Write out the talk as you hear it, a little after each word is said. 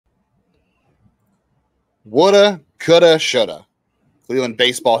Woulda, coulda, shoulda. Cleveland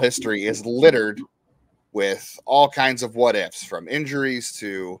baseball history is littered with all kinds of what ifs, from injuries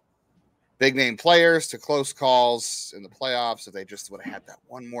to big name players to close calls in the playoffs. If they just would have had that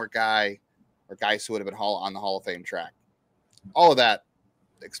one more guy, or guys who would have been on the Hall of Fame track. All of that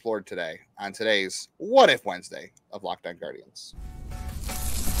explored today on today's What If Wednesday of Locked On Guardians.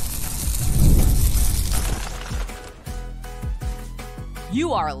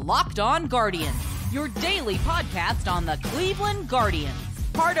 You are Locked On Guardians, your daily podcast on the Cleveland Guardians.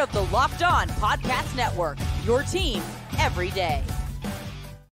 Part of the Locked On Podcast Network, your team every day.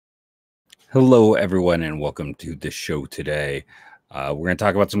 Hello, everyone, and welcome to the show today. We're going to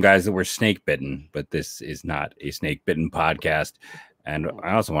talk about some guys that were snake bitten, but this is not a snake bitten podcast. And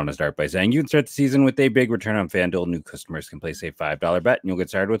I also want to start by saying you can start the season with a big return on FanDuel. New customers can place a $5 bet, and you'll get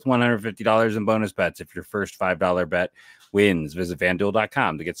started with $150 in bonus bets if your first $5 bet wins. Visit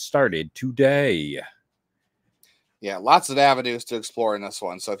FanDuel.com to get started today. Yeah, lots of avenues to explore in this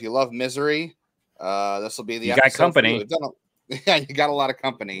one. So if you love misery, this will be the episode. You got company. Yeah, you got a lot of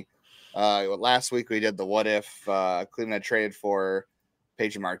company. Last week we did the what if Cleveland had traded for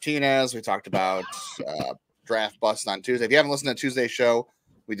Pedro Martinez. We talked about draft bust on Tuesday. If you haven't listened to Tuesday's show,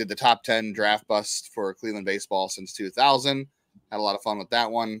 we did the top 10 draft bust for Cleveland baseball since 2000. Had a lot of fun with that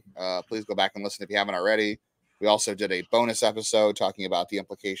one. Please go back and listen if you haven't already. We also did a bonus episode talking about the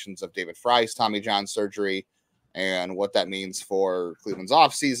implications of David Fry's Tommy John surgery and what that means for Cleveland's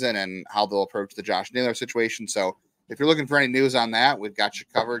offseason and how they'll approach the Josh Naylor situation. So if you're looking for any news on that, we've got you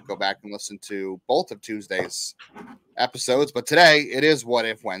covered. Go back and listen to both of Tuesday's episodes. But today it is What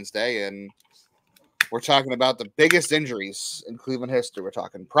If Wednesday, and we're talking about the biggest injuries in Cleveland history. We're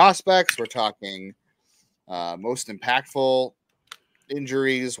talking prospects. We're talking most impactful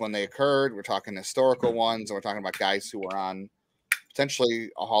injuries when they occurred. We're talking historical ones, and we're talking about guys who were on potentially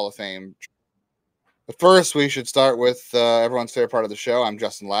a Hall of Fame. But first, we should start with everyone's favorite part of the show. I'm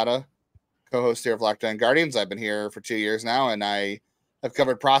Justin Latta, co-host here of Locked On Guardians. I've been here for 2 years now, and I have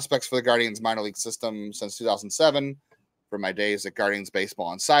covered prospects for the Guardians minor league system since 2007. From my days at Guardians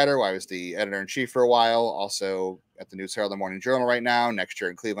Baseball Insider, where I was the editor-in-chief for a while, also at the News Herald and Morning Journal right now, next year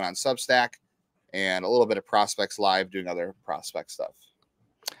in Cleveland on Substack, and a little bit of Prospects Live doing other prospect stuff.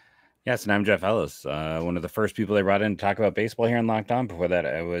 Yes, and I'm Jeff Ellis, one of the first people they brought in to talk about baseball here in Locked On. Before that,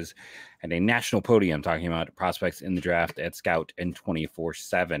 I was at a national podium talking about prospects in the draft at Scout and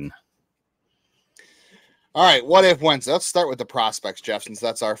 24/7. All right, What If Wednesday? Let's start with the prospects, Jeff, since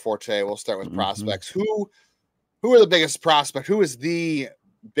that's our forte. We'll start with prospects. Who are the biggest prospect? Who is the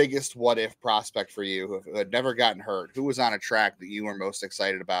biggest what if prospect for you who had never gotten hurt? Who was on a track that you were most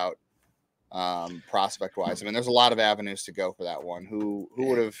excited about prospect wise? I mean, there's a lot of avenues to go for that one. Who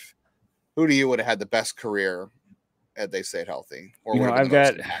do you would have had the best career had they stayed healthy? Or I've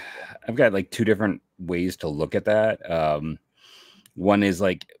got like two different ways to look at that. One is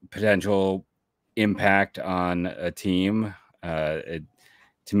like potential impact on a team. To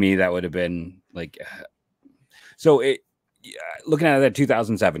me, that would have been like. So looking at that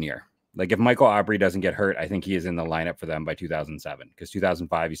 2007 year, like if Michael Aubrey doesn't get hurt, I think he is in the lineup for them by 2007, because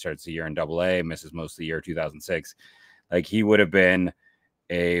 2005, he starts the year in AA, misses most of the year 2006. Like he would have been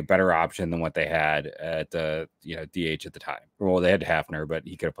a better option than what they had at the DH at the time. Well, they had Hafner, but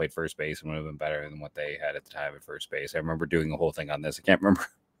he could have played first base and would have been better than what they had at the time at first base. I remember doing a whole thing on this. I can't remember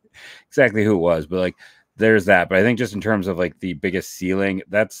exactly who it was, but like there's that. But I think just in terms of like the biggest ceiling,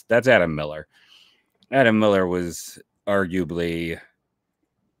 that's Adam Miller. Adam Miller was arguably,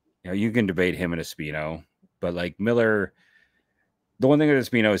 you can debate him and Espino, but like Miller, the one thing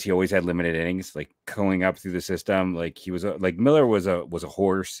with Espino is he always had limited innings, like going up through the system. Like he was like Miller was a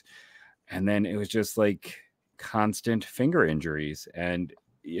horse, and then it was just like constant finger injuries, and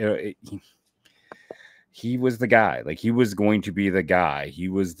he was the guy. Like he was going to be the guy. He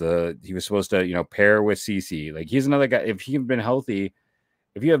was supposed to pair with CC. Like he's another guy. If he had been healthy.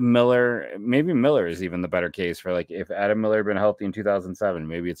 If you have Miller, maybe Miller is even the better case for like if Adam Miller had been healthy in 2007,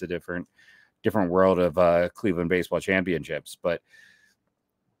 maybe it's a different world of Cleveland baseball championships. But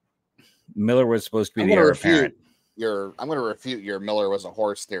Miller was supposed to be the heir apparent. I'm going to refute your Miller was a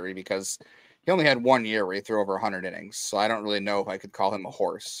horse theory, because he only had 1 year where he threw over 100 innings. So I don't really know if I could call him a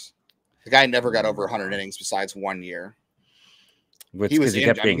horse. The guy never got over 100 innings besides 1 year. Because he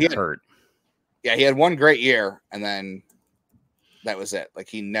kept being hurt. Yeah, he had one great year, and then that was it. Like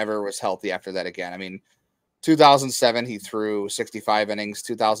he never was healthy after that again. I mean, 2007, he threw 65 innings.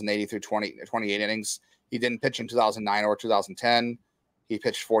 2008, he threw 28 innings. He didn't pitch in 2009 or 2010. He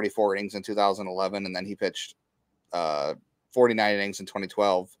pitched 44 innings in 2011, and then he pitched 49 innings in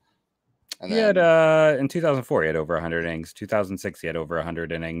 2012. And he had in 2004, he had over 100 innings. 2006, he had over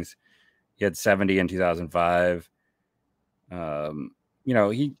 100 innings. He had 70 in 2005. He.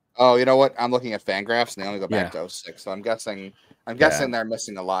 Oh, you know what? I'm looking at FanGraphs and they only go back Yeah. to 06. So I'm guessing Yeah. they're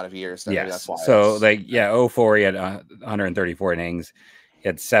missing a lot of years. Maybe that's why. So 04, he had 134 innings. He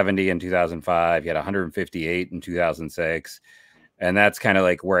had 70 in 2005. He had 158 in 2006. And that's kind of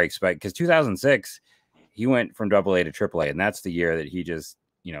like where I expect, because 2006, he went from AA to AAA, and that's the year that he just,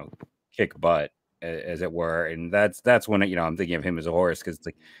 kicked butt, as it were. And that's when, I'm thinking of him as a horse, because it's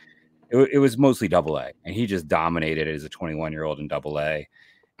like, it was mostly AA, and he just dominated as a 21-year-old in AA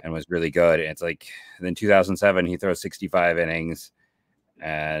and was really good. And it's like, then 2007, he throws 65 innings,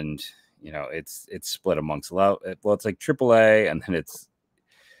 and it's split amongst it's like AAA, and then it's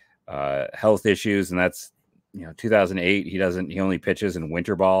health issues, and that's 2008. He only pitches in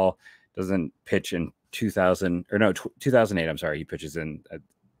winter ball, doesn't pitch in 2008. I'm sorry, he pitches in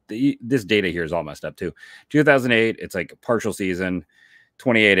this data here is all messed up too. 2008, it's like a partial season,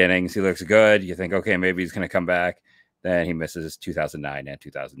 28 innings. He looks good. You think, okay, maybe he's going to come back. Then he misses 2009 and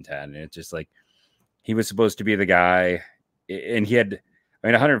 2010. And it's just like, he was supposed to be the guy, and he had,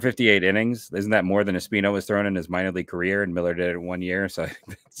 158 innings. Isn't that more than Espino was thrown in his minor league career? And Miller did it in 1 year. So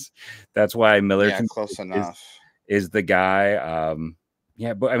that's why Miller close enough is the guy.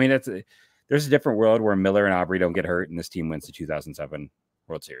 But there's a different world where Miller and Aubrey don't get hurt, and this team wins the 2007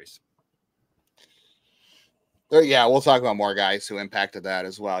 World Series. Yeah, we'll talk about more guys who impacted that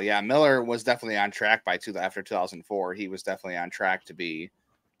as well. Yeah, Miller was definitely on track after 2004. He was definitely on track to be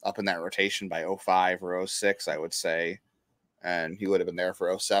up in that rotation by 05 or 06, I would say. And he would have been there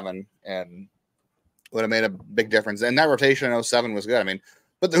for 07 and would have made a big difference. And that rotation in 07 was good.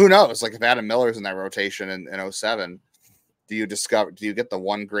 But who knows? Like, if Adam Miller's in that rotation in 07, do you get the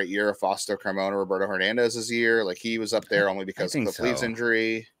one great year of Fausto Carmona, Roberto Hernandez's year? Like, he was up there only because of Cliff Lee's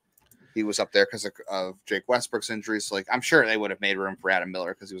injury. He was up there because of Jake Westbrook's injury. So, like, I'm sure they would have made room for Adam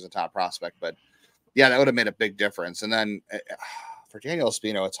Miller because he was a top prospect. But yeah, that would have made a big difference. And then for Daniel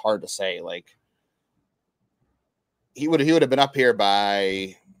Espino, it's hard to say. Like, he would have been up here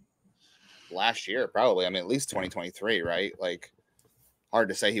by last year, probably. At least 2023, right? Like, hard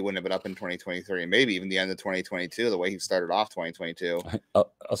to say he wouldn't have been up in 2023, and maybe even the end of 2022, the way he started off 2022.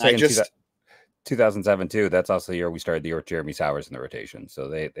 I'll say 2007 too. That's also the year we started the year with Jeremy Sowers in the rotation. So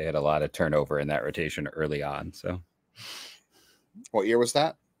they had a lot of turnover in that rotation early on. So what year was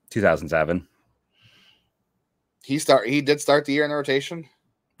that? 2007. He did start the year in the rotation.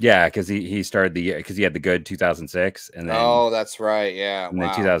 Yeah, because he started the year because he had the good 2006, and then that's right, yeah. And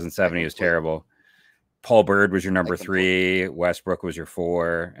then 2007 he was terrible. Paul Bird was your number 3, Westbrook was your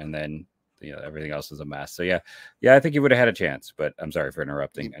 4, and then everything else was a mess. So yeah, I think he would have had a chance. But I'm sorry for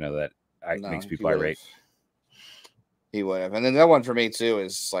interrupting. I know that makes people irate. He would have, and then that one for me too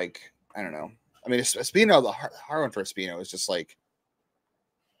is like, I don't know. Espino, the hard one for Espino is just like,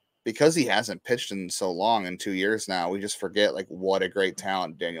 because he hasn't pitched in so long, in 2 years now, we just forget like what a great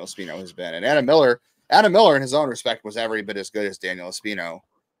talent Daniel Espino has been. And Adam Miller in his own respect was every bit as good as Daniel Espino.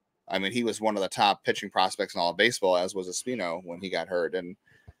 He was one of the top pitching prospects in all of baseball, as was Espino when he got hurt. And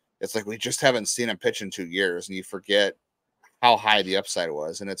it's like, we just haven't seen him pitch in 2 years, and you forget how high the upside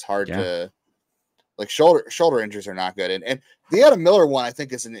was. And it's hard to, like, shoulder injuries are not good. And the Adam Miller one, I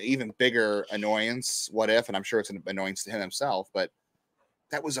think, is an even bigger annoyance. What if? And I'm sure it's an annoyance to him himself, but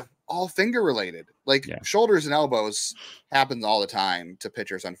that was all finger related. Like, shoulders and elbows happens all the time to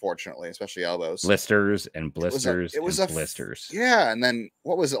pitchers, unfortunately, especially elbows. Blisters and blisters. It was blisters. Yeah. And then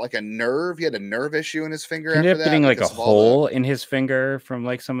what was it? Like a nerve? He had a nerve issue in his finger. He ended up getting like a hole in his finger from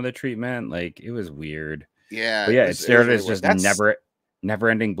like some of the treatment. Like, it was weird. Yeah. But it started as just never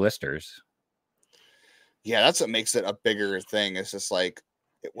ending blisters. Yeah. That's what makes it a bigger thing. It's just like,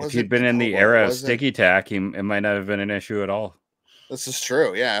 if he'd been in the era of sticky tack, it might not have been an issue at all. This is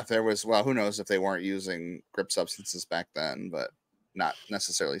true. Yeah. If there was, who knows if they weren't using grip substances back then, but not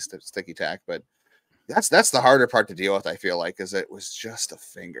necessarily sticky tack. But that's the harder part to deal with, I feel like, is it was just a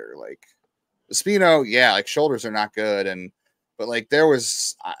finger. Like, Espino, like, shoulders are not good. But like, there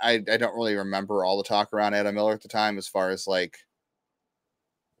was, I don't really remember all the talk around Adam Miller at the time, as far as like,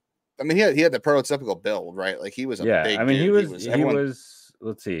 he had the prototypical build, right? Like, he was a big dude. He was,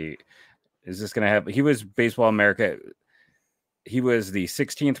 let's see, is this going to happen? He was Baseball America. He was the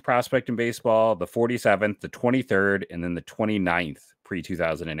 16th prospect in baseball, the 47th, the 23rd, and then the 29th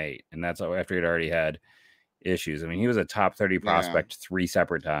pre-2008. And that's after he'd already had issues. He was a top 30 prospect 3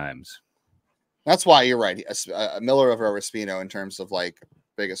 separate times. That's why you're right. Miller over Espino in terms of like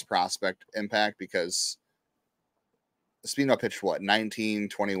biggest prospect impact, because Espino pitched 19,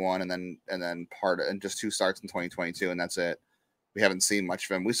 21, and then just 2 starts in 2022, and that's it. We haven't seen much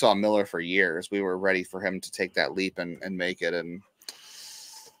of him. We saw Miller for years. We were ready for him to take that leap and make it. And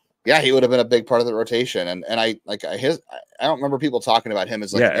Yeah, he would have been a big part of the rotation, and I don't remember people talking about him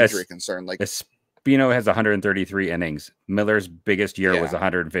as like an injury concern. Like Espino has 133 innings. Miller's biggest year was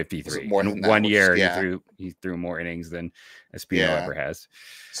 153. Was more than in that, 1 year, he threw more innings than Espino ever has.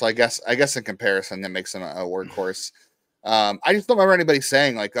 So I guess in comparison, that makes him a workhorse. I just don't remember anybody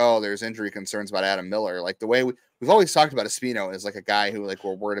saying like, "Oh, there's injury concerns about Adam Miller." Like the way we've always talked about Espino as like a guy who like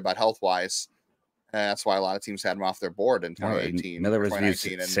we're worried about health wise. That's why a lot of teams had him off their board in 2018. Miller was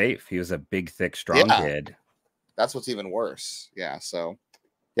viewed safe. He was a big, thick, strong kid. That's what's even worse. Yeah. So,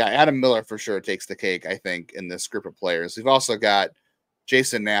 yeah, Adam Miller for sure takes the cake, I think, in this group of players. We've also got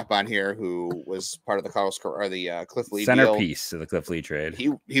Jason Knapp on here, who was part of the Cliff Lee centerpiece of the Cliff Lee trade.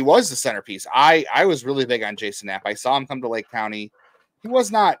 He was the centerpiece. I was really big on Jason Knapp. I saw him come to Lake County. He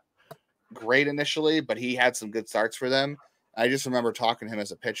was not great initially, but he had some good starts for them. I just remember talking to him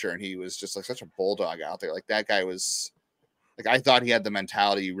as a pitcher, and he was just like such a bulldog out there. Like that guy was like, I thought he had the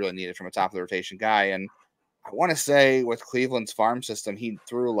mentality you really needed from a top of the rotation guy. And I want to say with Cleveland's farm system, he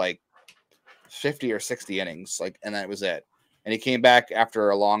threw like 50 or 60 innings, like, and that was it. And he came back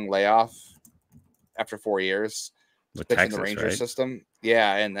after a long layoff after 4 years with pitching the Ranger system.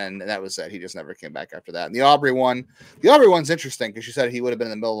 Yeah. And then that was it. He just never came back after that. And the Aubrey one's interesting because she said he would have been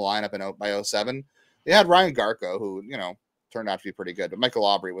in the middle of the lineup by 07. They had Ryan Garco, who, turned out to be pretty good, but Michael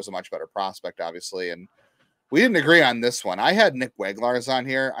Aubrey was a much better prospect, obviously. And we didn't agree on this one. I had Nick Weglars on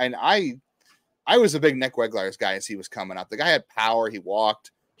here, and I was a big Nick Weglars guy as he was coming up. The guy had power. He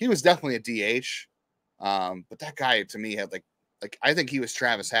walked. He was definitely a DH. But that guy to me had like I think he was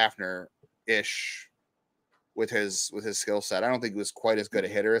Travis Hafner-ish with his skill set. I don't think he was quite as good a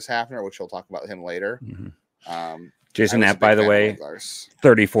hitter as Hafner, which we'll talk about him later. Mm-hmm. Jason Knapp, by the way,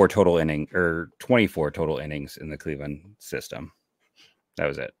 34 total innings or 24 total innings in the Cleveland system. That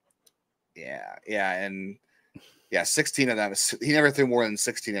was it. Yeah, and 16 of them. He never threw more than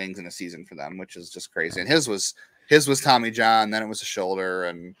 16 innings in a season for them, which is just crazy. And his was Tommy John, then it was a shoulder,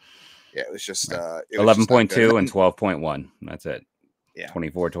 and it was just 11.2 and 12.1. That's it. Yeah,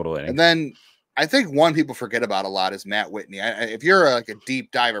 24 total innings. And then I think one people forget about a lot is Matt Whitney. If you're like a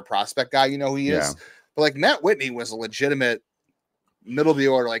deep diver prospect guy, you know who he is. But like Matt Whitney was a legitimate middle of the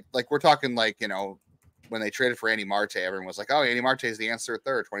order. Like we're talking like, when they traded for Andy Marte, everyone was like, "Oh, Andy Marte is the answer at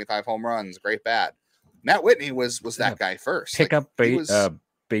third, 25 home runs, great bat." Matt Whitney was that guy first.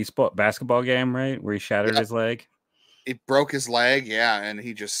 Basketball game, right? Where he shattered his leg. He broke his leg, and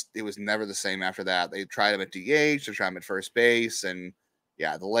it was never the same after that. They tried him at DH, they tried him at first base, and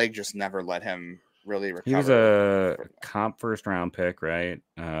the leg just never let him really recover. He was a comp first round pick, right?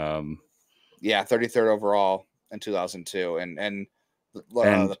 33rd overall in 2002, and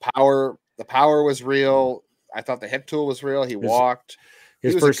the power was real. I thought the hip tool was real. He walked. He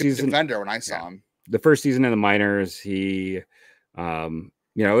was first a good defender when I saw him. The first season in the minors, he,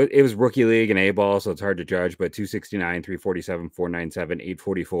 it was rookie league and A ball, so it's hard to judge. But 269, 347, 497,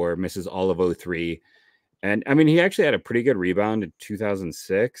 844, misses all of 03, and I mean he actually had a pretty good rebound in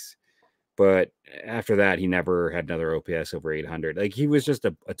 2006. But after that, he never had another OPS over 800. Like he was just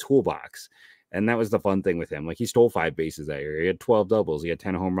a toolbox. And that was the fun thing with him. Like he stole 5 bases that year. He had 12 doubles. He had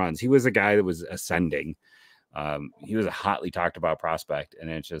 10 home runs. He was a guy that was ascending. He was a hotly talked about prospect. And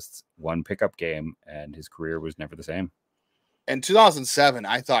it's just one pickup game. And his career was never the same. In 2007,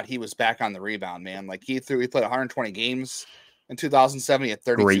 I thought he was back on the rebound, man. Like he played 120 games in 2007. He had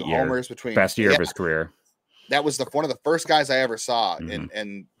 32 homers best year of his career. That was one of the first guys I ever saw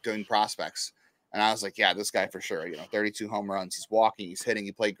in doing prospects. And I was like, yeah, this guy for sure. 32 home runs. He's walking. He's hitting.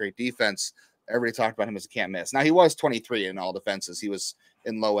 He played great defense. Everybody talked about him as a can't miss. Now he was 23 in all defenses. He was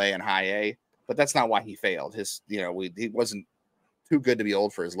in low A and high A, but that's not why he failed. He wasn't too good to be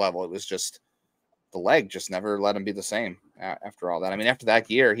old for his level. It was just the leg just never let him be the same after all that. I mean, after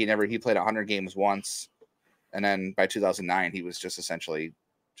that year, he played 100 games once, and then by 2009, he was just essentially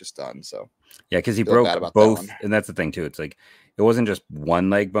just done. So yeah, because he broke both, and that's the thing too. It's like it wasn't just one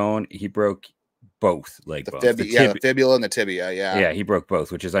leg bone; he broke both leg bones. The fibula and the tibia. Yeah, he broke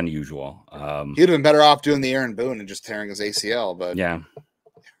both, which is unusual. He'd have been better off doing the Aaron Boone and just tearing his ACL. But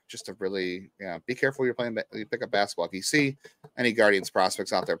just to really, be careful. You pick up basketball. If you see any Guardians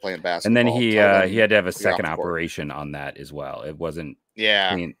prospects out there playing basketball, and then he had to have a second operation on that as well. It wasn't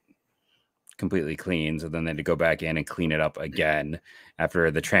completely clean, so then they had to go back in and clean it up again after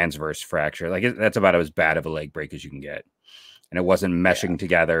the transverse fracture. Like that's about as bad of a leg break as you can get, and it wasn't meshing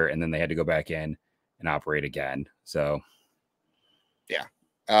together. And then they had to go back in and operate again. So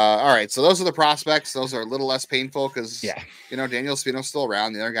all right, so those are the prospects. Those are a little less painful because Daniel Espino's still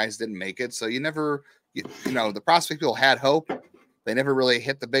around. The other guys didn't make it, so the prospect people had hope. They never really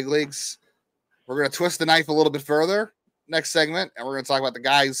hit the big leagues. We're gonna twist the knife a little bit further. next segment, and we're going to talk about the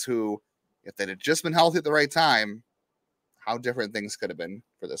guys who, if they'd have just been healthy at the right time, how different things could have been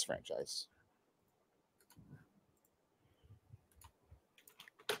for this franchise.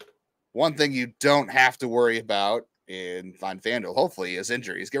 One thing you don't have to worry about on FanDuel, hopefully, is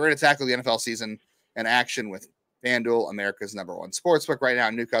injuries. Get ready to tackle the NFL season in action with FanDuel, America's #1 sportsbook. Right now,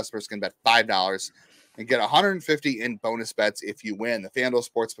 new customers can bet $5 and get $150 in bonus bets if you win. The FanDuel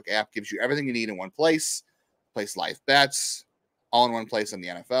Sportsbook app gives you everything you need in one place. Place live bets, all in one place on the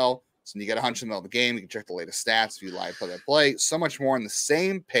NFL. So when you get a hunch in the middle of the game, you can check the latest stats, view live play-by-play. So much more on the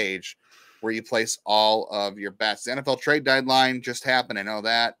same page where you place all of your bets. The NFL trade deadline just happened. I know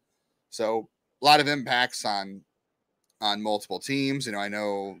that. So a lot of impacts on multiple teams. I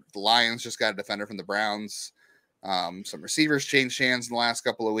know the Lions just got a defender from the Browns. Some receivers changed hands in the last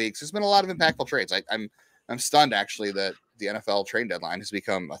couple of weeks. There's been a lot of impactful trades. I'm stunned actually that the NFL trade deadline has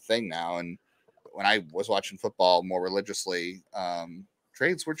become a thing now. And when I was watching football more religiously,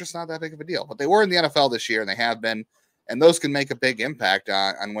 trades were just not that big of a deal. But they were in the NFL this year, and they have been. And those can make a big impact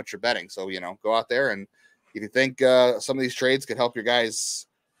on what you're betting. So go out there, and if you think some of these trades could help your guys'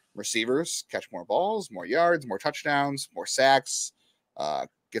 receivers catch more balls, more yards, more touchdowns, more sacks,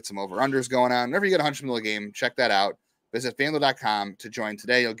 get some over-unders going on. Whenever you get a hunch in the middle of the game, check that out. Visit FanDuel.com to join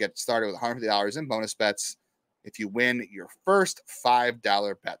today. You'll get started with $150 in bonus bets if you win your first $5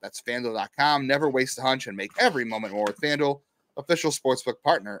 bet. That's FanDuel.com. Never waste a hunch and make every moment more with FanDuel, official sportsbook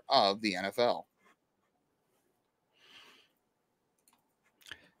partner of the NFL.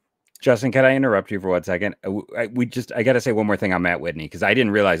 Justin, can I interrupt you for 1 second? I got to say one more thing on Matt Whitney, because I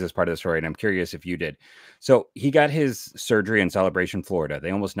didn't realize this part of the story, and I'm curious if you did. So he got his surgery in Celebration, Florida. They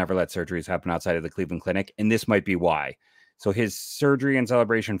almost never let surgeries happen outside of the Cleveland Clinic, and this might be why. So his surgery in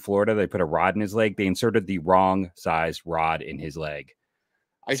Celebration, Florida, they put a rod in his leg. They inserted the wrong size rod in his leg.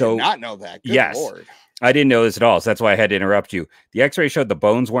 I did not know that. Good yes. Lord. I didn't know this at all, so that's why I had to interrupt you. The x-ray showed the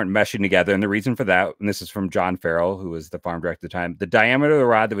bones weren't meshing together, and the reason for that, and this is from John Farrell, who was the farm director at the time, the diameter of the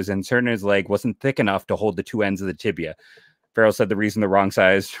rod that was inserted in his leg wasn't thick enough to hold the two ends of the tibia. Farrell said the reason the wrong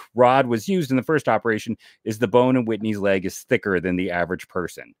size rod was used in the first operation is the bone in Whitney's leg is thicker than the average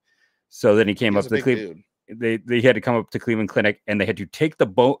person. So then he came up to the Cleveland. They had to come up to Cleveland Clinic, and they had to take the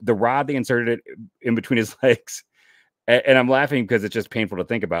rod they inserted it in between his legs. And I'm laughing because it's just painful to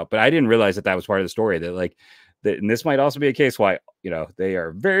think about, but I didn't realize that was part of the story, and this might also be a case why, they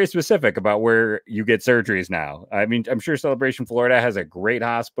are very specific about where you get surgeries now. I mean, I'm sure Celebration, Florida has a great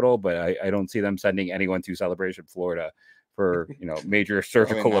hospital, but I don't see them sending anyone to Celebration, Florida for, major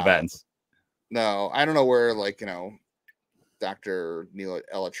surgical events. No, I don't know where, Dr. Neil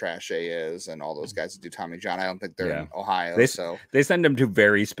Elatrache is and all those guys that do Tommy John. I don't think they're in Ohio. They send them to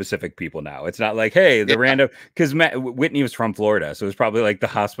very specific people now. It's not like, hey, the random, because Whitney was from Florida, so it's probably like the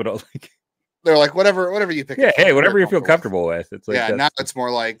hospital. They're like, whatever you pick. Yeah, hey, whatever you feel comfortable with. It's like now it's more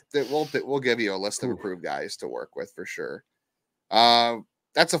like we'll give you a list of approved guys to work with for sure.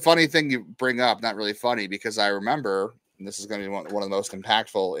 That's a funny thing you bring up. Not really funny, because I remember, and this is going to be one of the most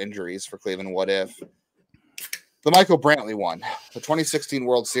impactful injuries for Cleveland. What if? The Michael Brantley one, the 2016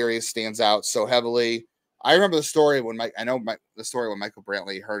 World Series, stands out so heavily. I remember the story when the story when Michael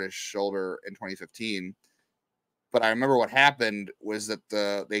Brantley hurt his shoulder in 2015. But I remember what happened was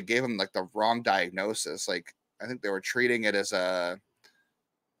that they gave him the wrong diagnosis. I think they were treating it as a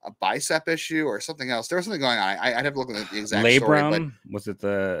bicep issue or something else. There was something going on. I'd have to look at the exact labrum story. But was it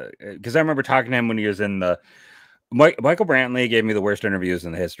because I remember talking to him when he was in the. Michael Brantley gave me the worst interviews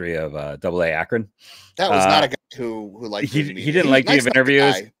in the history of AA Akron. That was not a guy who liked he didn't like to give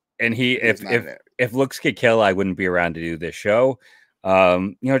interviews, and if looks could kill, I wouldn't be around to do this show.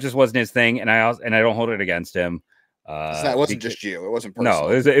 It just wasn't his thing, and I don't hold it against him. It wasn't just you. It wasn't personal.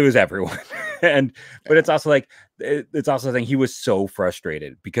 No, it was everyone. But it's also the thing. He was so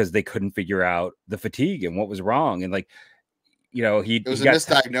frustrated because they couldn't figure out the fatigue and what was wrong, and it was a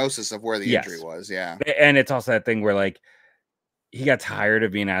misdiagnosis of where the injury was. Yeah. And it's also that thing where he got tired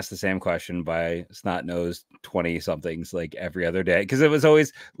of being asked the same question by snot-nosed 20 somethings every other day. Cause it was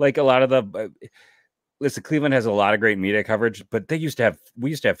always a lot of listen, Cleveland has a lot of great media coverage, but we used to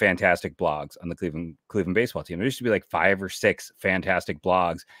have fantastic blogs on the Cleveland baseball team. There used to be 5 or 6 fantastic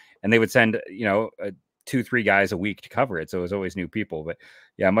blogs, and they would send, 2-3 guys a week to cover it. So it was always new people. But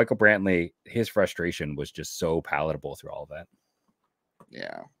yeah, Michael Brantley, his frustration was just so palatable through all of that.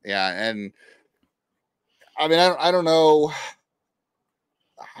 Yeah. Yeah. And I mean, I don't know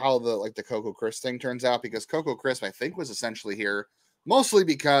how the Coco Crisp thing turns out, because Coco Crisp, I think, was essentially here mostly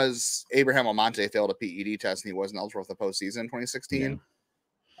because Abraham Almonte failed a PED test and he wasn't eligible for the postseason in 2016.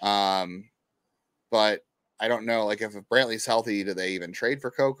 Yeah. But I don't know, if Brantley's healthy, do they even trade for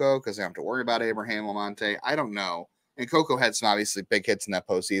Coco because they don't have to worry about Abraham Almonte? I don't know. And Coco had some obviously big hits in that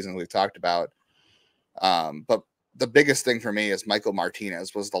postseason we've talked about. But the biggest thing for me is Michael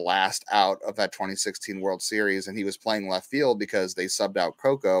Martinez was the last out of that 2016 World Series, and he was playing left field because they subbed out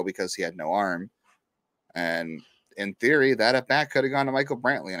Coco because he had no arm. And in theory, that at bat could have gone to Michael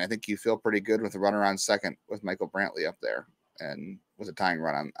Brantley, and I think you feel pretty good with a runner on second with Michael Brantley up there, and with a tying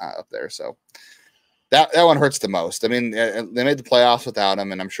run on up there. So that one hurts the most. I mean, they made the playoffs without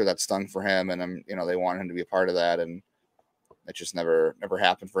him, and I'm sure that stung for him, and they wanted him to be a part of that, and it just never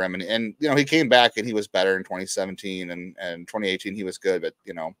happened for him. And he came back and he was better in 2017 and 2018 he was good, but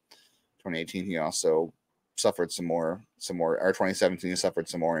 2018 he also suffered some more, or 2017 he suffered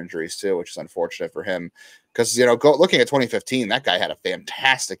some more injuries too, which is unfortunate for him because looking at 2015, that guy had a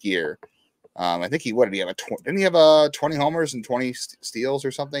fantastic year. I think didn't he have 20 homers and 20 steals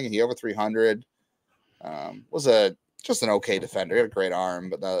or something? He over 300. Was just an okay defender. He had a great arm,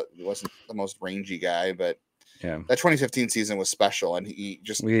 but he wasn't the most rangy guy. But yeah, that 2015 season was special, and he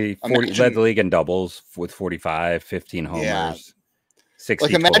just led the league in doubles with 45, 15 homers, yeah. 60.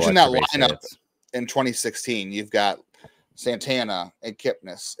 Like imagine that lineup hits. In 2016. You've got Santana and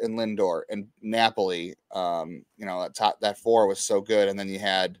Kipnis and Lindor and Napoli. That four was so good, and then you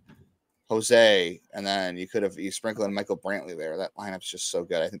had Jose, and then you sprinkled in Michael Brantley there. That lineup's just so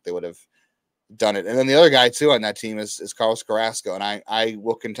good. I think they would have done it. And then the other guy too on that team is Carlos Carrasco, and I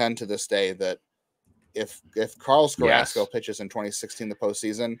will contend to this day that if Carlos Carrasco pitches in 2016 the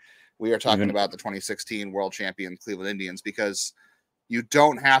postseason, we are talking about the 2016 world champion Cleveland Indians, because you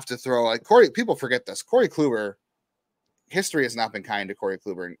don't have to throw like Corey. People forget this. Corey Kluber, history has not been kind to Corey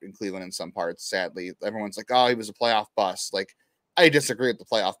Kluber in Cleveland in some parts. Sadly, everyone's like, oh, he was a playoff bust. Like, I disagree with the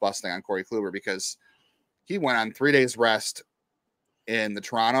playoff bust thing on Corey Kluber, because he went on 3 days rest in the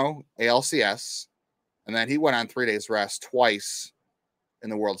Toronto ALCS, and then he went on 3 days rest twice in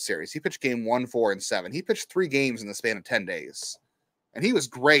the World Series. He pitched game 1, 4, and 7. He pitched 3 games in the span of 10 days. And he was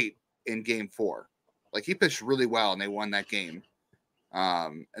great in game 4. Like, he pitched really well, and they won that game.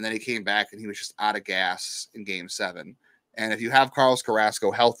 And then he came back, and he was just out of gas in game 7. And if you have Carlos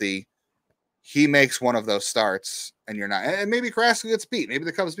Carrasco healthy, he makes one of those starts, and you're not. And maybe Carrasco gets beat. Maybe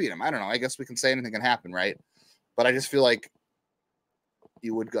the Cubs beat him. I don't know. I guess we can say anything can happen, right? But I just feel like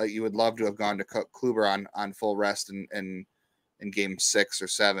you would love to have gone to Kluber on full rest in game 6 or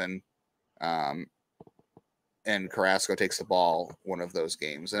 7, and Carrasco takes the ball one of those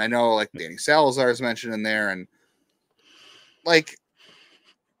games. And I know like Danny Salazar is mentioned in there, and like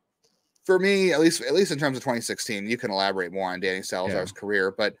for me, at least in terms of 2016, you can elaborate more on Danny Salazar's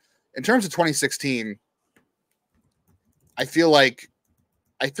career, but in terms of 2016, I feel like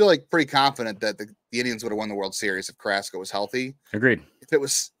pretty confident that the Indians would have won the World Series if Carrasco was healthy. Agreed. If it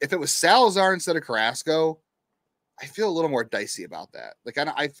was Salazar instead of Carrasco, I feel a little more dicey about that. Like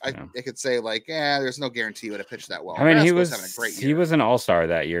I could say like, there's no guarantee he would have pitched that well. I mean, Carrasco was having a great year. He was an all-star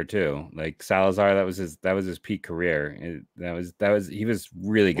that year too. Like Salazar, that was his peak career. He was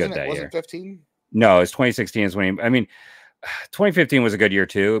really good that year. Was it 15? No, it's 2016 is when 2015 was a good year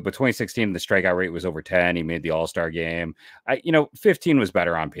too, but 2016 the strikeout rate was over 10. He made the All-Star game. 15 was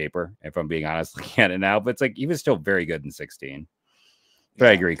better on paper, if I'm being honest, looking at it now. But it's like he was still very good in 16. But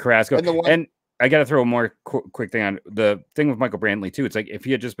I agree, Carrasco. And I got to throw a more quick thing on the thing with Michael Brantley too. It's like if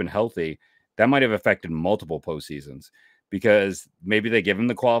he had just been healthy, that might have affected multiple postseasons, because maybe they give him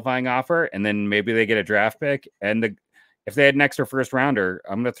the qualifying offer, and then maybe they get a draft pick, and if they had an extra first rounder,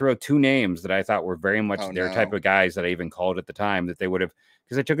 I'm going to throw 2 names that I thought were very much type of guys that I even called at the time that they would have,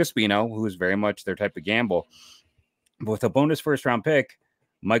 because I took Espino, who was very much their type of gamble. But with a bonus first round pick,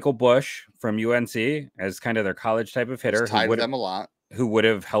 Michael Busch from UNC as kind of their college type of hitter, tied them a lot, who would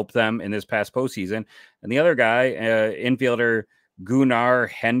have helped them in this past postseason. And the other guy, infielder Gunnar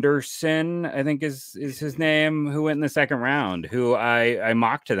Henderson, I think is his name, who went in the second round, who I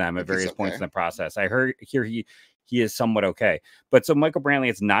mocked to them at various points in the process. I hear he is somewhat okay. But so Michael Brantley,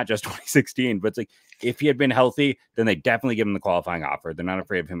 it's not just 2016, but it's like if he had been healthy, then they definitely give him the qualifying offer. They're not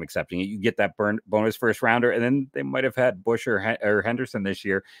afraid of him accepting it. You get that bonus first rounder, and then they might have had Busch or Henderson this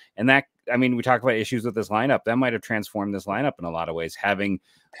year. And that, we talk about issues with this lineup. That might have transformed this lineup in a lot of ways, having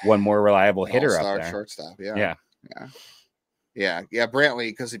one more reliable hitter up there. Shortstop, yeah. Brantley,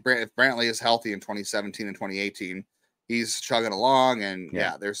 because if Brantley is healthy in 2017 and 2018, he's chugging along, and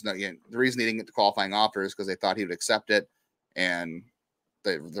there's no. The reason he didn't get the qualifying offer is because they thought he would accept it, and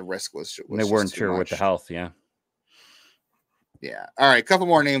the risk was they weren't sure with the health. Yeah. All right, a couple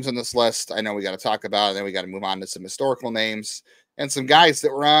more names on this list. I know we got to talk about, and then we got to move on to some historical names and some guys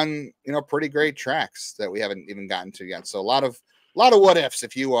that were on pretty great tracks that we haven't even gotten to yet. So a lot of what ifs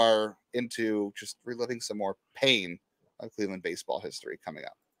if you are into just reliving some more pain of Cleveland baseball history coming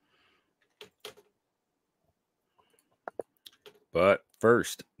up. But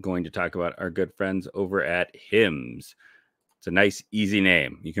first, going to talk about our good friends over at Hims. It's a nice, easy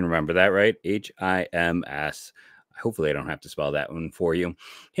name. You can remember that, right? HIMS. Hopefully, I don't have to spell that one for you.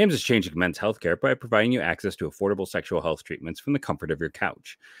 Hims is changing men's healthcare by providing you access to affordable sexual health treatments from the comfort of your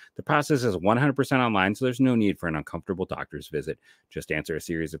couch. The process is 100% online, so there's no need for an uncomfortable doctor's visit. Just answer a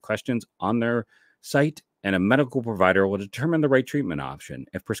series of questions on their site, and a medical provider will determine the right treatment option.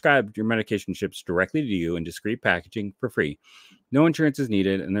 If prescribed, your medication ships directly to you in discreet packaging for free. No insurance is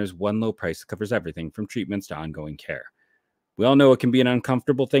needed, and there's one low price that covers everything from treatments to ongoing care. We all know it can be an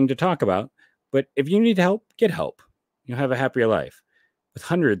uncomfortable thing to talk about, but if you need help, get help. You'll have a happier life. With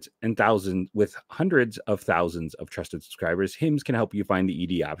hundreds of thousands of trusted subscribers, Hims can help you find the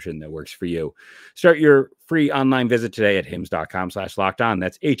ED option that works for you. Start your free online visit today at hims.com/lockedon.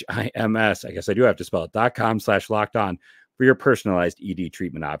 That's HIMS. I guess I do have to spell it. .com/lockedon for your personalized ED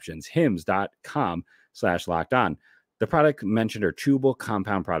treatment options. Hims.com/lockedon. The product mentioned are chewable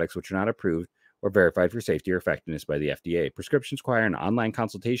compound products which are not approved or verified for safety or effectiveness by the FDA. Prescriptions require an online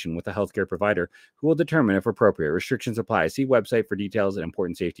consultation with a healthcare provider who will determine if appropriate. Restrictions apply. See website for details and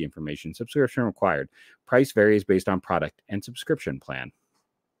important safety information. Subscription required. Price varies based on product and subscription plan.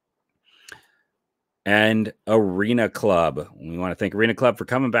 And Arena Club. We want to thank Arena Club for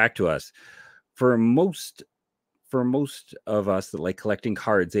coming back to us. For most of us that like collecting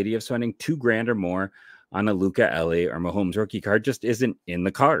cards, the idea of spending $2,000 or more on a Luka Ellie or Mahomes rookie card just isn't in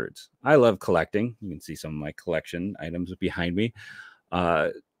the cards. I love collecting. You can see some of my collection items behind me.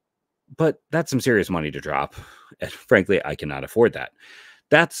 But that's some serious money to drop. And frankly, I cannot afford that.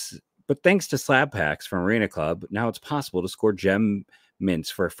 But thanks to slab packs from Arena Club, now it's possible to score gem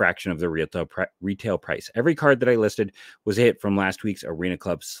mints for a fraction of the retail price. Every card that I listed was a hit from last week's Arena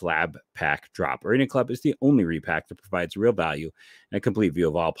Club slab pack drop. Arena Club is the only repack that provides real value and a complete view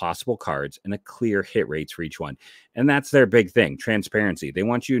of all possible cards and a clear hit rates for each one. And that's their big thing, transparency. They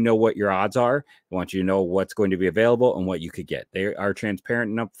want you to know what your odds are. They want you to know what's going to be available and what you could get. They are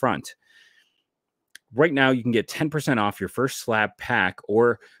transparent and upfront. Right now, you can get 10% off your first slab pack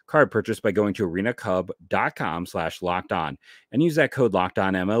or card purchase by going to arenaclub.com/lockedon and use that code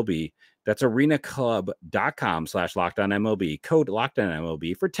LOCKEDONMLB. That's arenaclub.com/lockedonMLB, code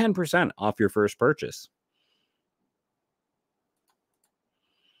LOCKEDONMLB for 10% off your first purchase.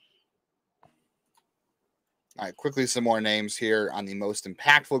 All right, quickly, some more names here on the most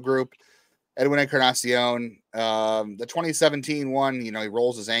impactful group. Edwin Encarnacion, the 2017 one, he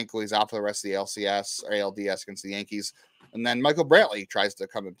rolls his ankle. He's out for the rest of the LCS or ALDS against the Yankees. And then Michael Brantley tries to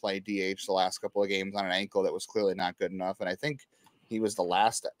come and play DH the last couple of games on an ankle that was clearly not good enough. And I think he was he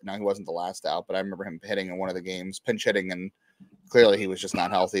wasn't the last out, but I remember him hitting in one of the games, pinch hitting, and clearly he was just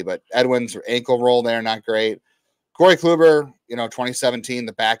not healthy. But Edwin's ankle roll there, not great. Corey Kluber, 2017,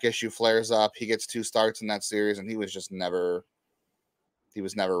 the back issue flares up. He gets 2 starts in that series, and he was just never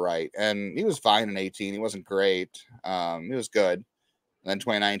right. And he was fine in 18. He wasn't great. He was good. And then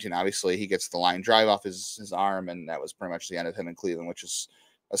 2019, obviously, he gets the line drive off his arm, and that was pretty much the end of him in Cleveland, which is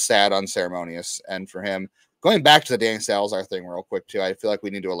a sad, unceremonious end for him. Going back to the Danny Salazar thing real quick, too, I feel like we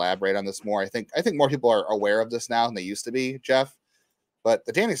need to elaborate on this more. I think more people are aware of this now than they used to be, Jeff. But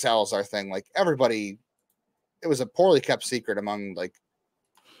the Danny Salazar thing, like everybody, it was a poorly kept secret among like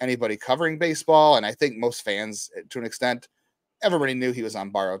anybody covering baseball, and I think most fans, to an extent, everybody knew he was on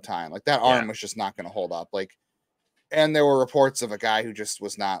borrowed time. Like that arm was just not going to hold up. Like, and there were reports of a guy who just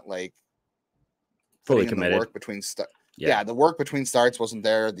was not like fully committed. The work between the work between starts wasn't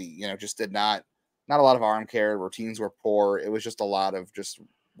there. Just did not a lot of arm care. Routines were poor. It was just a lot of just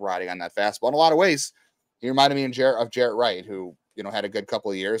riding on that fastball. In a lot of ways, he reminded me of Jarrett Wright, who had a good couple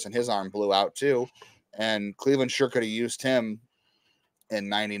of years and his arm blew out too. And Cleveland sure could have used him in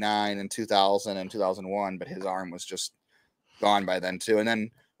 99 and 2000 and 2001, but his arm was just gone by then too. And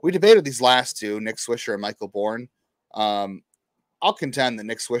then we debated these last two, Nick Swisher and Michael Bourne. I'll contend that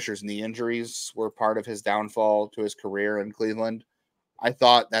Nick Swisher's knee injuries were part of his downfall to his career in Cleveland. I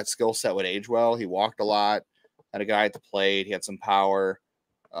thought that skill set would age well. He walked a lot, had a guy at the plate. He had some power.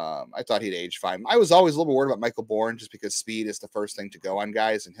 I thought he'd age fine. I was always a little worried about Michael Bourne just because speed is the first thing to go on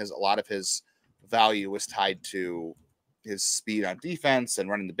guys, and a lot of his value was tied to his speed on defense and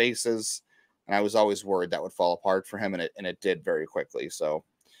running the bases. And I was always worried that would fall apart for him, and it did very quickly. So,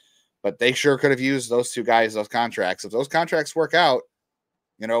 but they sure could have used those two guys, those contracts. If those contracts work out,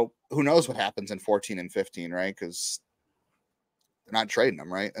 who knows what happens in 14 and 15, right? Because they're not trading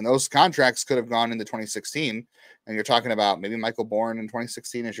them, right? And those contracts could have gone into 2016, and you're talking about maybe Michael Bourne in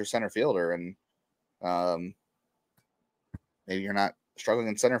 2016 as your center fielder, and maybe you're not struggling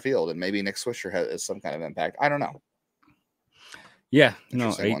in center field, and maybe Nick Swisher has some kind of impact. I don't know. Yeah,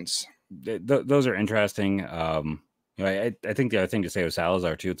 those are interesting. I think the other thing to say with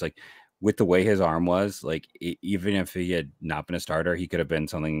Salazar too, it's like with the way his arm was, like even if he had not been a starter, he could have been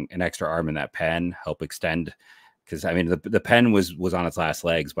an extra arm in that pen, help extend. Because I mean, the pen was on its last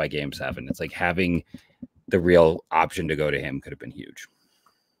legs by Game 7. It's like having the real option to go to him could have been huge.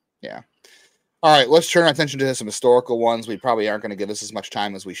 Yeah. All right, let's turn our attention to some historical ones. We probably aren't going to give this as much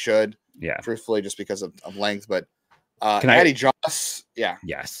time as we should. Yeah. Truthfully, just because of length. But Addy Joss, yeah.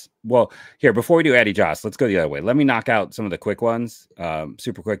 Yes. Well, here, before we do Addy Joss, let's go the other way. Let me knock out some of the quick ones.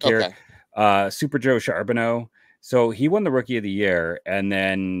 Super quick here. Okay. Super Joe Charbonneau. So he won the Rookie of the Year, and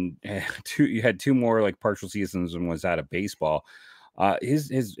then you had two more like partial seasons and was out of baseball.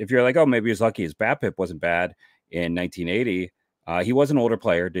 His if you're like, oh, maybe he was lucky, his BABIP wasn't bad in 1980. He was an older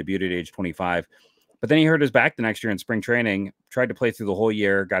player, debuted at age 25, but then he hurt his back the next year in spring training, tried to play through the whole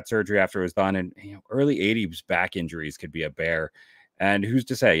year, got surgery after it was done. And early 80s back injuries could be a bear. And who's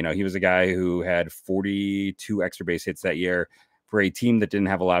to say, he was a guy who had 42 extra base hits that year for a team that didn't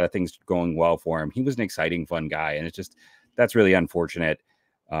have a lot of things going well for him. He was an exciting, fun guy. And that's really unfortunate.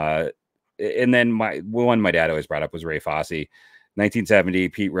 And then one my dad always brought up was Ray Fosse. 1970,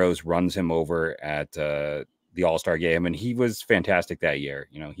 Pete Rose runs him over at the All-Star game, and he was fantastic that year.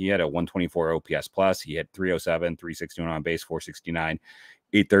 He had a 124 OPS plus. He had 307, 361 on base, 469,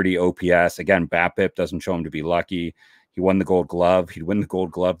 830 OPS. Again, BABIP doesn't show him to be lucky. He won the Gold Glove. He'd win the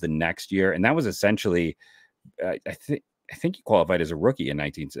Gold Glove the next year, and that was essentially, I think he qualified as a rookie in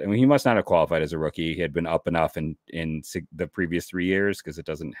 19. I mean, he must not have qualified as a rookie. He had been up enough in the previous 3 years because it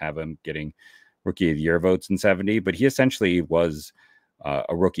doesn't have him getting Rookie of the Year votes in 70, but he essentially was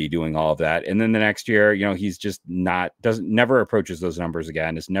a rookie doing all of that. And then the next year, he's just never approaches those numbers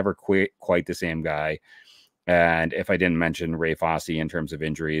again. Is never quite the same guy. And if I didn't mention Ray Fosse in terms of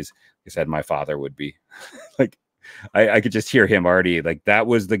injuries, like I said, my father would be like, I could just hear him already. Like that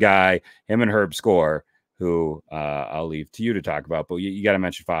was the guy, him and Herb Score, who I'll leave to you to talk about, but you got to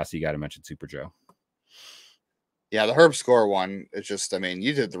mention Fosse. You got to mention Super Joe. Yeah, the Herb Score one is just, I mean,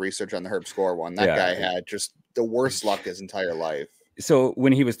 you did the research on the Herb Score one. That guy had just the worst luck his entire life. So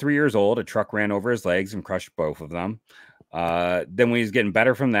when he was 3 years old, a truck ran over his legs and crushed both of them. Then when he was getting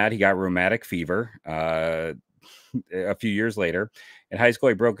better from that, he got rheumatic fever a few years later. In high school,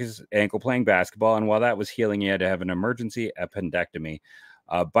 he broke his ankle playing basketball. And while that was healing, he had to have an emergency appendectomy.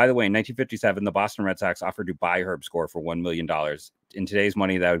 By the way, in 1957, the Boston Red Sox offered to buy Herb Score for $1 million. In today's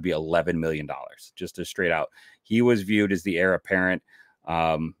money, that would be $11 million, just as straight out. He was viewed as the heir apparent.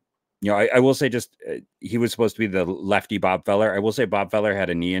 I will say he was supposed to be the lefty Bob Feller. I will say Bob Feller had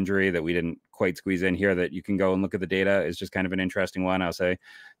a knee injury that we didn't quite squeeze in here that you can go and look at the data. It's just kind of an interesting one. I'll say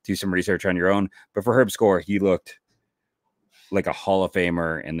do some research on your own. But for Herb Score, he looked like a Hall of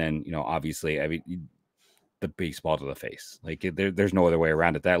Famer. And then, obviously, I mean, the baseball to the face. Like there's no other way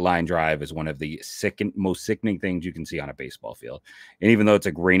around it. That line drive is one of the most sickening things you can see on a baseball field. And even though it's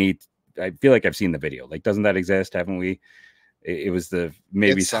a grainy, I feel like I've seen the video. Like, doesn't that exist? Haven't we? It was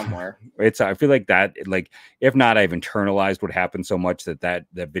maybe somewhere. I feel like that, like, if not, I've internalized what happened so much that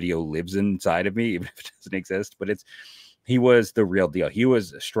video lives inside of me, even if it doesn't exist. But he was the real deal. He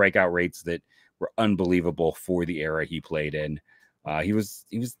was strikeout rates that were unbelievable for the era he played in. He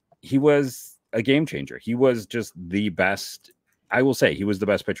was a game changer. He was just the best. I will say he was the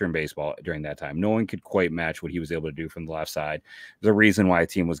best pitcher in baseball during that time. No one could quite match what he was able to do from the left side. There's a reason why a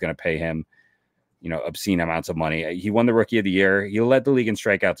team was going to pay him, obscene amounts of money. He won the Rookie of the Year. He led the league in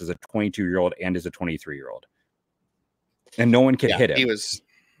strikeouts as a 22-year-old and as a 23-year-old. And no one could hit him.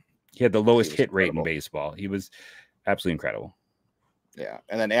 He had the lowest hit rate in baseball. He was absolutely incredible. Yeah.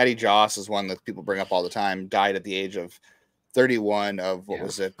 And then Addy Joss is one that people bring up all the time. Died at the age of 31 of what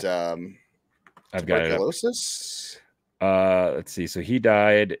was it? I've got tuberculosis. Let's see. So he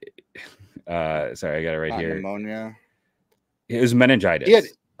died. Sorry, I got it right here. Pneumonia. It was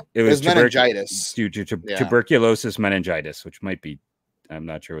meningitis. It was meningitis due to tuberculosis meningitis, which might be. I'm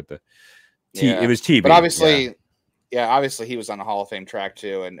not sure what the. It was TB. But obviously, obviously he was on the Hall of Fame track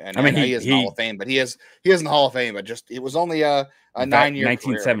too, and I mean he is in the Hall of Fame, but he is in the Hall of Fame, but just it was only a 9-year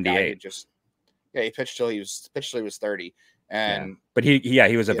 1978. He pitched till he was 30. And but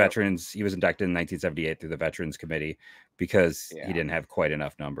he was a veterans. He was inducted in 1978 through the Veterans Committee because he didn't have quite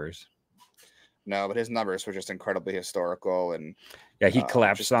enough numbers. No, but his numbers were just incredibly historical, and he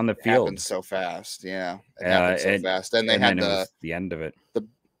collapsed on the field. Happened so fast. Yeah, it happened so fast. And they had the end of it.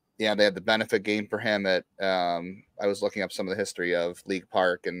 They had the benefit game for him at. I was looking up some of the history of League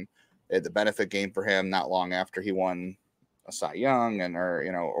Park, and they had the benefit game for him not long after he won a Cy Young,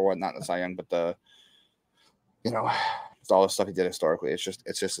 or not the Cy Young, but the just all the stuff he did historically. It's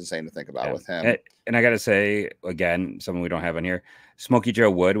just insane to think about with him. And I got to say, again, someone we don't have on here, Smokey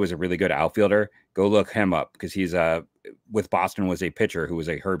Joe Wood was a really good outfielder. Go look him up because he's with Boston was a pitcher who was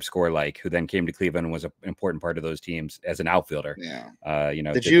a Herb Score-like, who then came to Cleveland and was an important part of those teams as an outfielder. Yeah.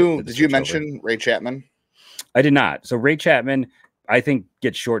 Did you mention Ray Chapman? I did not. So Ray Chapman, I think,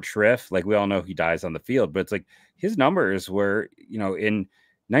 gets short shrift. Like, we all know he dies on the field, but it's like his numbers were, in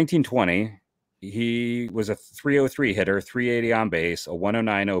 1920, he was a 303 hitter, 380 on base, a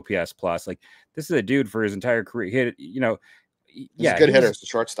 109 OPS plus. Like, this is a dude for his entire career. He's a good hitter as a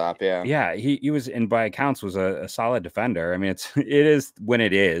shortstop. Yeah. Yeah. He was, and by accounts was a solid defender. I mean, it is when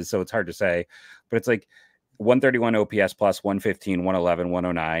it is, so it's hard to say, but it's like 131 OPS plus, 115, 111,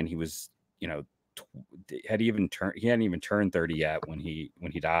 109. He was, he hadn't even turned 30 yet when he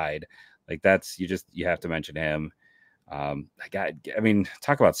died. Like, that's, you have to mention him.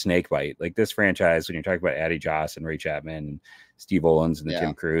 Talk about snake bite. Like, this franchise, when you're talking about Addie Joss and Ray Chapman and Steve Olins and the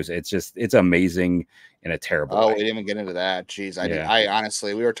Tim Crews, it's amazing in a terrible way. We didn't even get into that. Jeez, I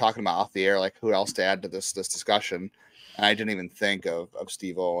honestly, we were talking about off the air, like, who else to add to this discussion, and I didn't even think of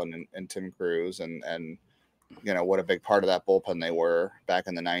Steve Olin and Tim Crews and what a big part of that bullpen they were back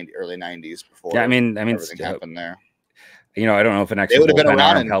in the early 90s before. Yeah, everything happened there. I don't know if an extra bullpen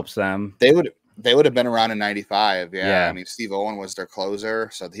arm helps them. They would have been around in 95. Yeah. I mean, Steve Owen was their closer,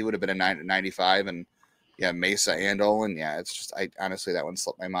 so he would have been in 95. And Mesa and Olin. Yeah, it's just, honestly, that one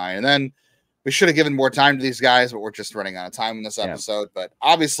slipped my mind. And then we should have given more time to these guys, but we're just running out of time in this episode. But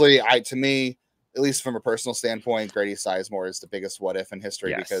obviously, to me, at least from a personal standpoint, Grady Sizemore is the biggest what if in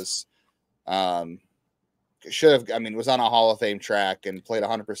history because was on a Hall of Fame track and played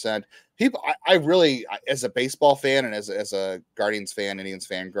 100%. People, I really, as a baseball fan and as a Guardians fan, Indians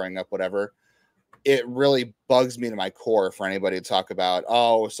fan growing up, whatever, it really bugs me to my core for anybody to talk about,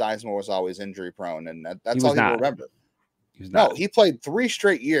 Sizemore was always injury prone. And that's all people remember. No, he played 3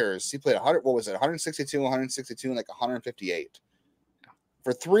 straight years. He played 162, 162, and like 158.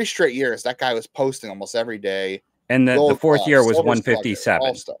 For 3 straight years, that guy was posting almost every day. And the fourth year was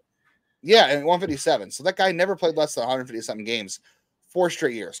 157. Yeah, and 157. So that guy never played less than 157 games. 4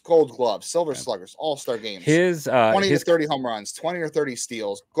 straight years. Gold Gloves, Silver Sluggers, All-Star games. His 20 to 30 home runs, 20 or 30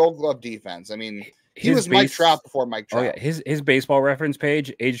 steals, Gold Glove defense. I mean, he was Mike Trout before Mike Trout. Oh, yeah. His baseball reference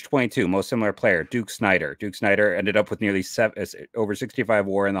page, age 22, most similar player, Duke Snider. Duke Snider ended up with nearly over 65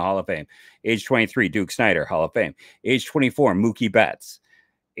 WAR in the Hall of Fame. Age 23, Duke Snider, Hall of Fame. Age 24, Mookie Betts.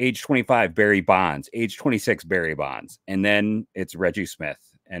 Age 25, Barry Bonds. Age 26, Barry Bonds. And then it's Reggie Smith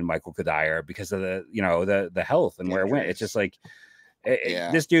and Michael Kadire because of the health and where it went. It's just like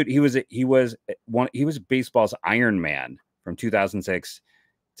this dude. He was baseball's Iron Man from 2006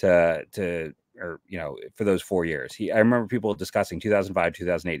 to for those 4 years. I remember people discussing 2005,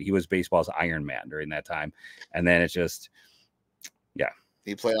 2008. He was baseball's Iron Man during that time, and then it's just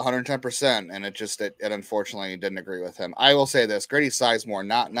he played 110%, and it unfortunately didn't agree with him. I will say this: Grady Sizemore,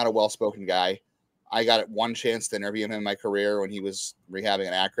 not a well-spoken guy. I got one chance to interview him in my career when he was rehabbing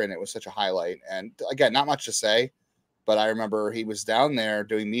in Akron. It was such a highlight. And again, not much to say, but I remember he was down there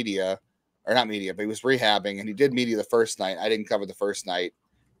doing media, or not media, but he was rehabbing, and he did media the first night. I didn't cover the first night.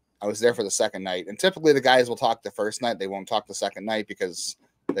 I was there for the second night. And typically the guys will talk the first night. They won't talk the second night because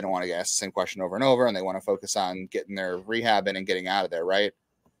they don't want to get asked the same question over and over, and they want to focus on getting their rehab in and getting out of there, right?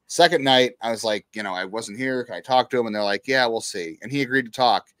 Second night, I was like, I wasn't here. Can I talk to him? And they're like, yeah, we'll see. And he agreed to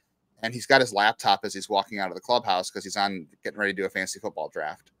talk. And he's got his laptop as he's walking out of the clubhouse because he's getting ready to do a fantasy football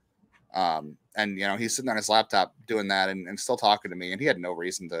draft. He's sitting on his laptop doing that and still talking to me. And he had no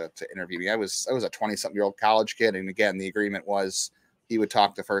reason to interview me. I was a 20-something-year-old college kid. And again, the agreement was he would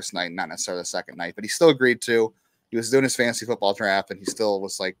talk the first night, not necessarily the second night. But he still agreed to. He was doing his fantasy football draft, and he still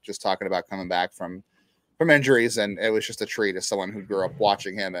was like just talking about coming back from injuries. And it was just a treat as someone who grew up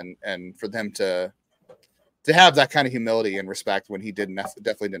watching him and for them to have that kind of humility and respect when he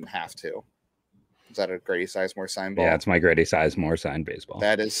definitely didn't have to. Is that a Grady Sizemore signed ball? Yeah, it's my Grady Sizemore signed baseball.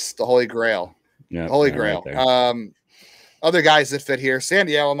 That is the Holy Grail. Yeah, Holy Grail. Right other guys that fit here,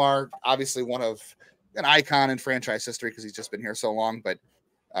 Sandy Alomar, obviously one of an icon in franchise history because he's just been here so long. But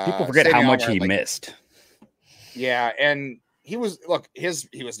people forget Sandy how much he missed. Yeah, and he was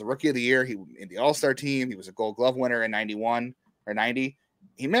he was the rookie of the year. He in the All-Star team. He was a Gold Glove winner in 91 or 90.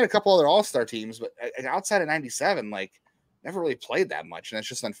 He made a couple other All-Star teams, but outside of 97, never really played that much. And it's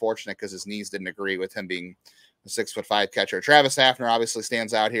just unfortunate because his knees didn't agree with him being a 6'5" catcher. Travis Hafner obviously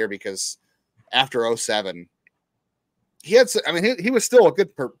stands out here because after 07, he was still a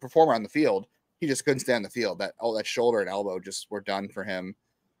good performer on the field. He just couldn't stay on the field. That shoulder and elbow just were done for him.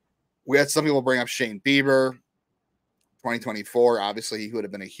 We had some people bring up Shane Bieber. 2024, obviously, he would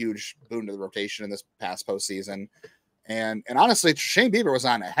have been a huge boon to the rotation in this past postseason. And honestly, Shane Bieber was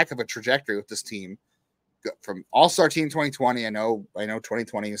on a heck of a trajectory with this team from All-Star team 2020. I know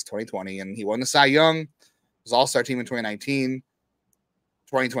 2020 is 2020, and he won the Cy Young. He was All-Star team in 2019.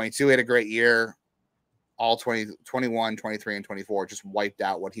 2022 he had a great year. All 21, 23, and 24 just wiped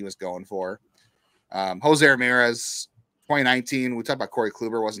out what he was going for. Jose Ramirez, 2019. We talked about Corey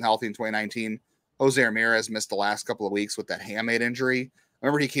Kluber wasn't healthy in 2019. Jose Ramirez missed the last couple of weeks with that hamate injury.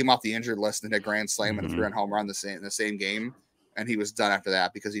 Remember, he came off the injured list and hit a grand slam and a 3-run home run in the same game, and he was done after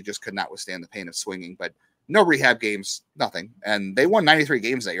that because he just could not withstand the pain of swinging. But no rehab games, nothing. And they won 93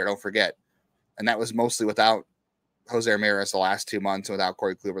 games that year, don't forget. And that was mostly without Jose Ramirez the last 2 months, without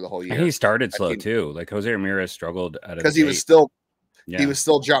Corey Kluber the whole year. And he started slow too. Like Jose Ramirez struggled because he was still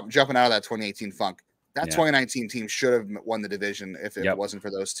jumping out of that 2018 funk. That 2019 team should have won the division if it wasn't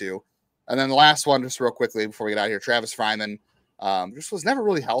for those two. And then the last one, just real quickly before we get out of here, Travis Fryman. Just was never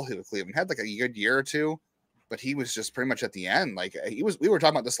really healthy with Cleveland. Had like a good year or two, but he was just pretty much at the end. Like we were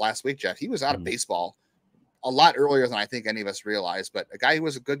talking about this last week, Jeff. He was out of baseball a lot earlier than I think any of us realized. But a guy who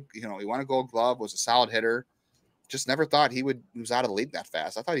was a good, he won a Gold Glove, was a solid hitter. Just never thought he was out of the league that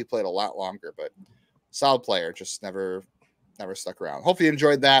fast. I thought he played a lot longer, but solid player. Just never stuck around. Hopefully you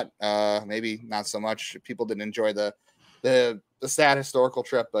enjoyed that. Maybe not so much. People didn't enjoy the sad historical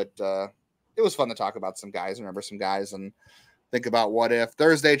trip, but it was fun to talk about some guys, remember some guys, and think about what if.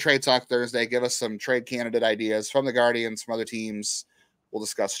 Thursday, Trade Talk Thursday. Give us some trade candidate ideas from the Guardians, from other teams. We'll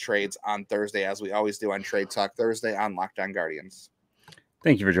discuss trades on Thursday, as we always do on Trade Talk Thursday on Locked On Guardians.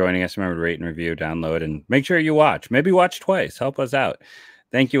 Thank you for joining us. Remember to rate and review, download, and make sure you watch. Maybe watch twice. Help us out.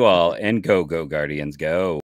 Thank you all, and go Guardians, go.